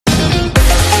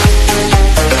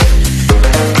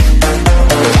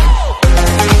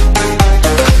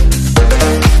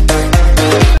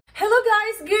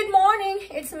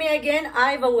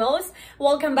Wills.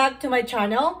 Welcome back to my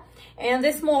channel. And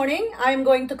this morning, I'm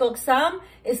going to cook some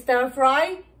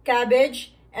stir-fry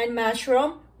cabbage and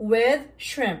mushroom with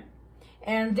shrimp.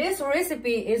 And this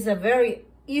recipe is a very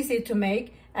easy to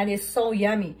make and it's so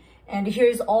yummy. And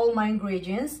here's all my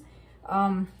ingredients.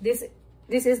 This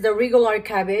is the regular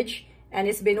cabbage and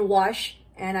it's been washed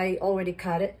and I already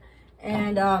cut it.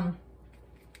 And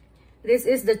this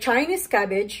is the Chinese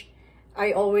cabbage.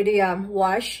 I already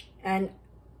washed and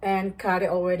cut it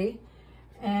already.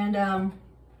 And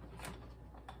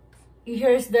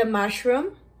here's the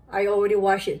mushroom. I already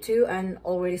washed it too and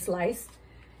already sliced.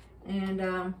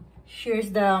 And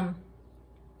here's the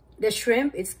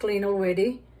shrimp. It's clean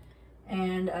already.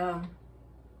 And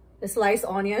the sliced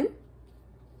onion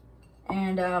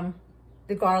and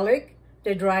the garlic,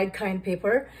 the dried cayenne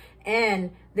pepper,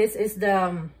 and this is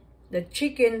the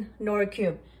chicken knorr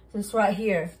cube. It's right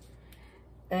here.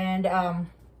 And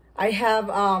I have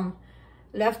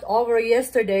leftover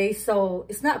yesterday, so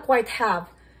it's not quite half,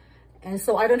 and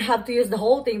so I don't have to use the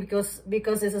whole thing because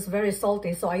this is very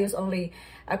salty. So I use only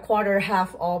a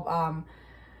half of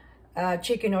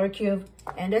chicken knorr cube,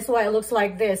 and that's why it looks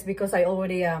like this, because I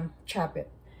already chop it.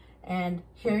 And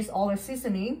here's all the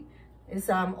seasoning. It's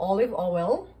olive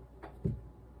oil,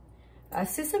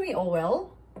 sesame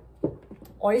oil,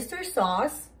 oyster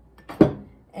sauce,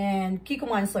 and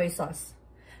kikkoman soy sauce.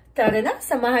 Tara na,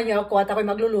 samahan niyo ako at ako'y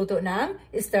magluluto ng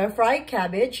stir-fry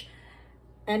cabbage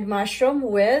and mushroom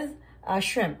with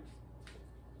shrimp.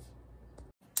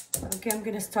 Okay, I'm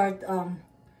gonna start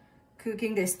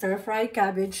cooking the stir-fry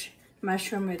cabbage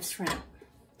mushroom with shrimp.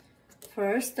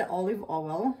 First, the olive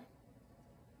oil.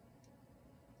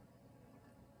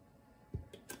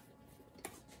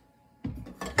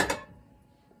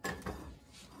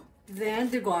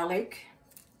 Then the garlic.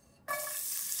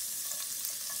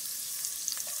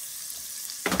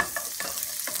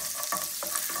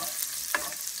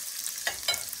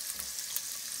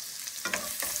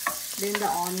 Then the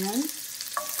onion.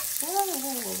 Oh.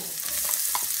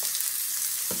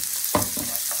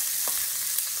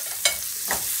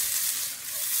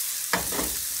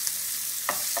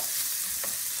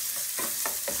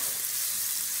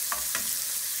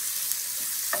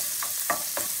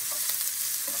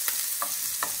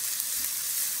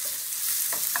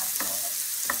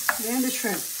 Then the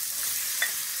shrimp.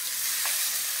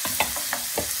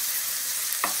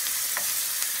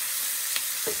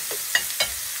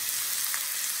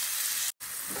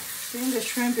 Then the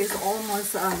shrimp is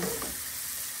almost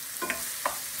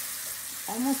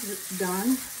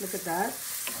done. Look at that.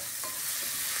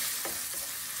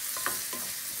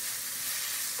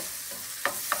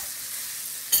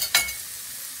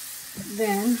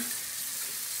 Then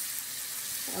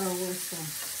what's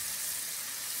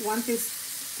 1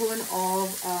 teaspoon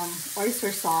of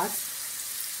oyster sauce.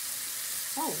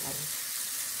 Oh, then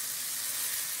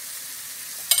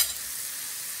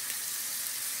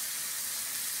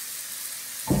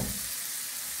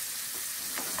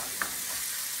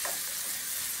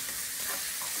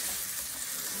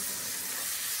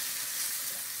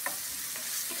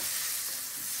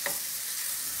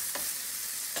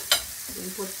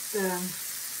put the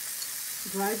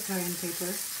dried cayenne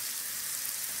pepper.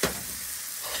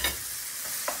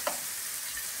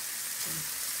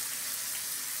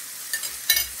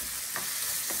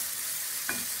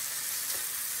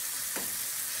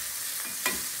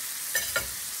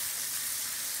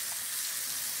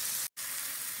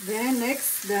 Then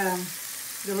next,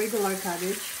 the regular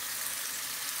cabbage.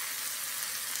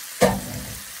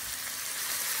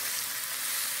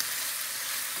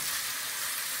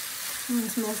 It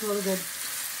smells really good.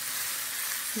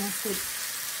 Smells good.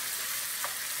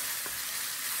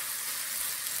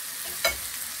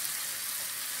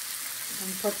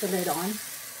 And put the lid on.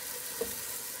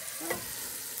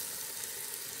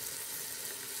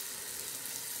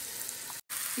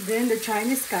 Then the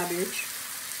Chinese cabbage.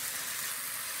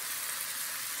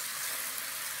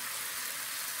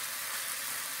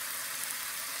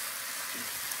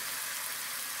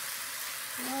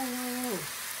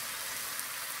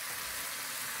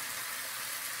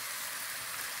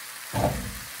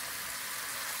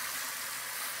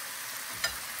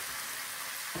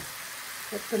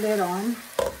 Put the lid on.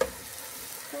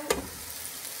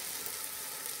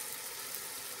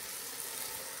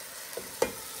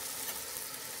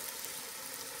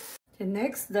 And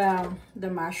next, the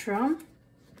mushroom.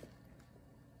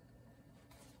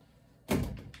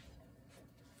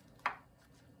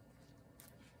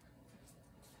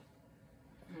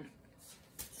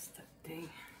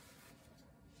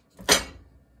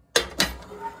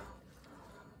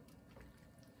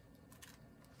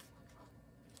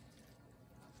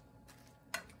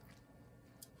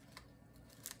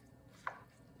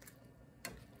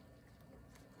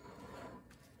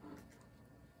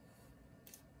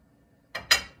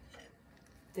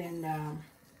 then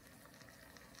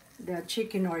the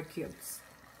chicken or cubes.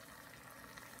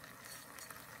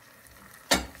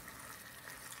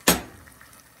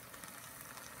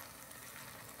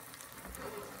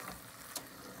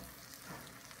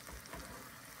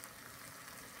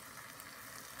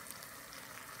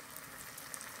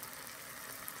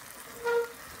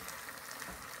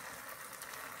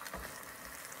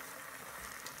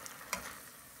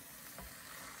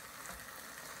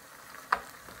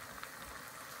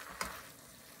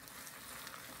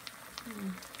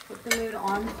 Put the lid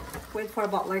on, wait for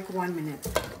about like 1 minute.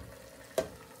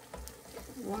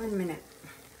 1 minute.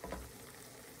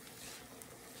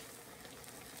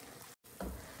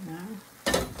 Now,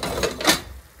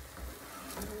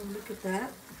 look at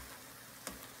that.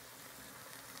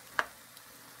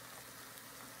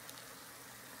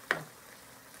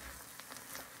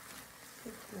 Look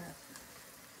at that.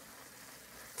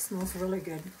 It smells really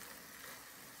good.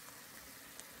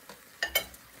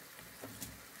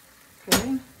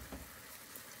 Okay.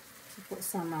 Put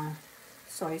some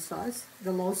soy sauce,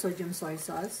 the low sodium soy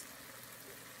sauce.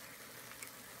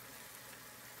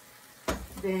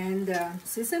 Then the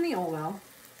sesame oil,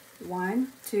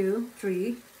 1, 2,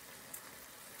 3.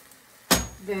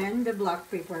 Then the black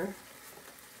pepper.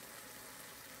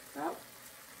 Oh.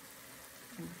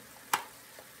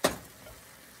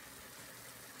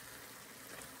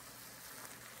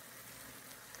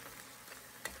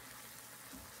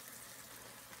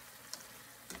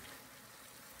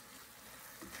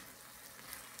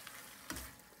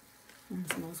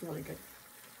 It smells really good.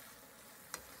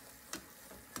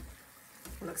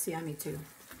 It looks yummy too.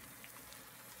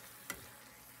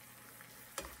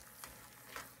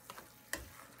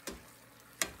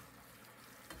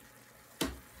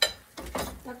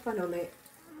 Takpan ulit.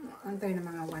 Antay na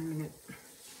mga 1 minute.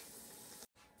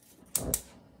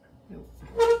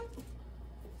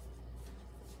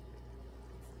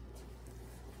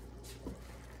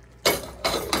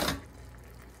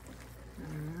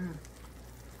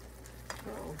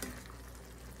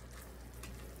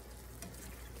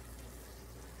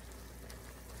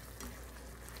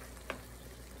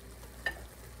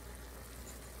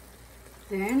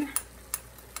 Then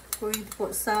going to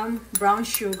put some brown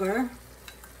sugar,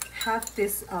 1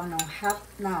 teaspoon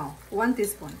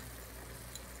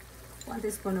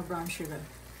of brown sugar.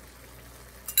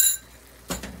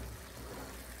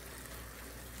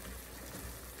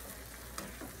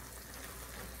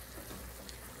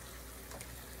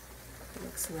 It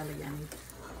looks really yummy.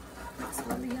 Looks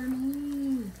really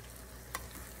yummy.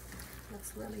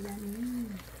 Looks really yummy.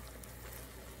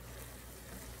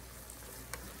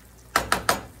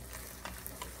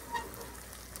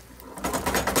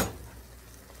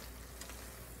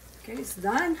 Okay, it's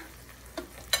done.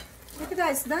 Look at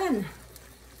that, it's done.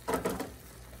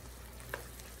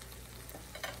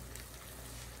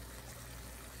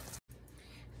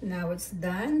 Now it's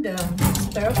done. The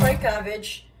stir-fry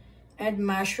cabbage and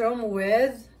mushroom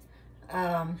with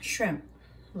shrimp.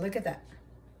 Look at that.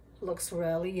 Looks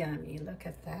really yummy. Look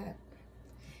at that.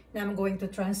 Now I'm going to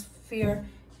transfer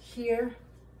here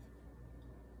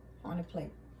on a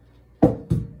plate.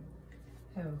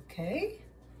 Okay.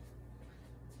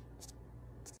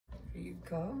 Here you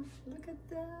go. Look at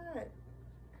that.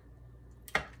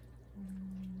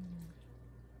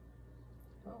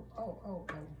 Oh.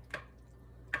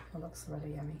 It looks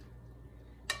really yummy.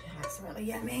 It looks really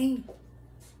yummy.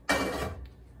 It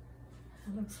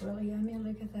looks really yummy.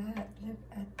 Look at that. Look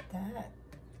at that.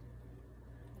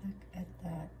 Look at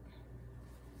that.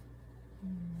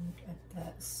 Look at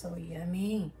that. So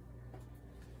yummy.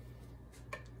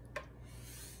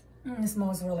 It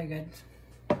smells really good.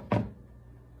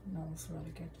 Smells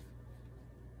really good.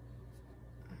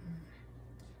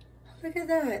 Look at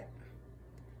that.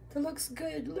 That looks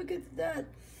good. Look at that.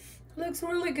 Looks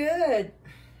really good.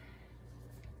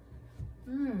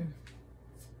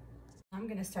 I'm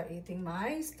gonna start eating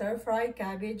my stir-fried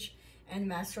cabbage and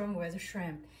mushroom with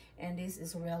shrimp, and this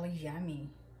is really yummy.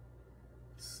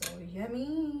 So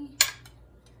yummy.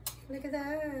 Look at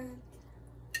that.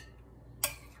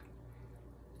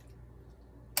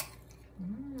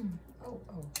 Oh.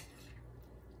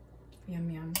 Yum,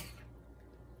 yum.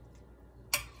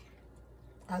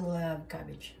 I love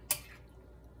cabbage.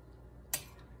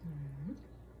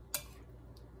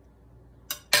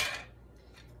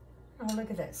 Oh,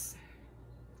 look at this.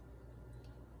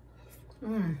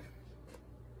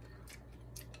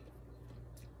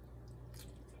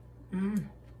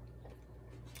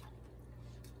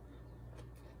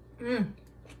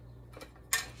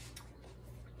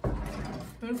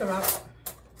 Sarap.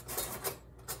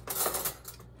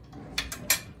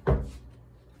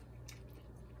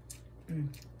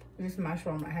 this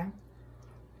mushroom right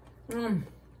here.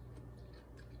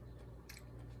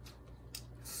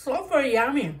 Super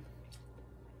yummy.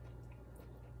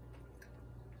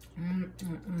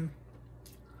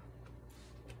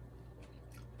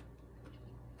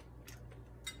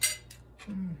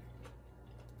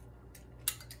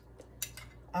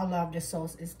 I love the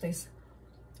sauce. It tastes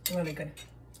really good.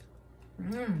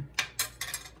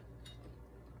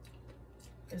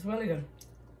 It's really good.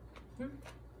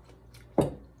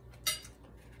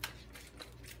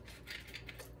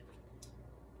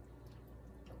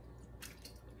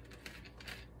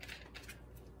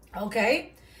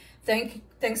 Okay,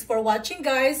 thanks for watching,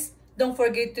 guys. Don't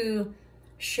forget to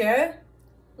share,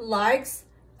 likes,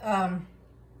 and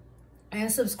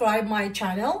subscribe my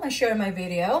channel and share my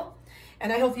video.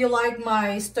 And I hope you like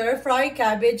my stir-fry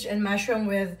cabbage and mushroom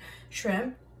with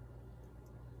shrimp.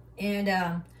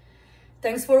 And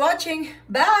thanks for watching.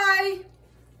 Bye.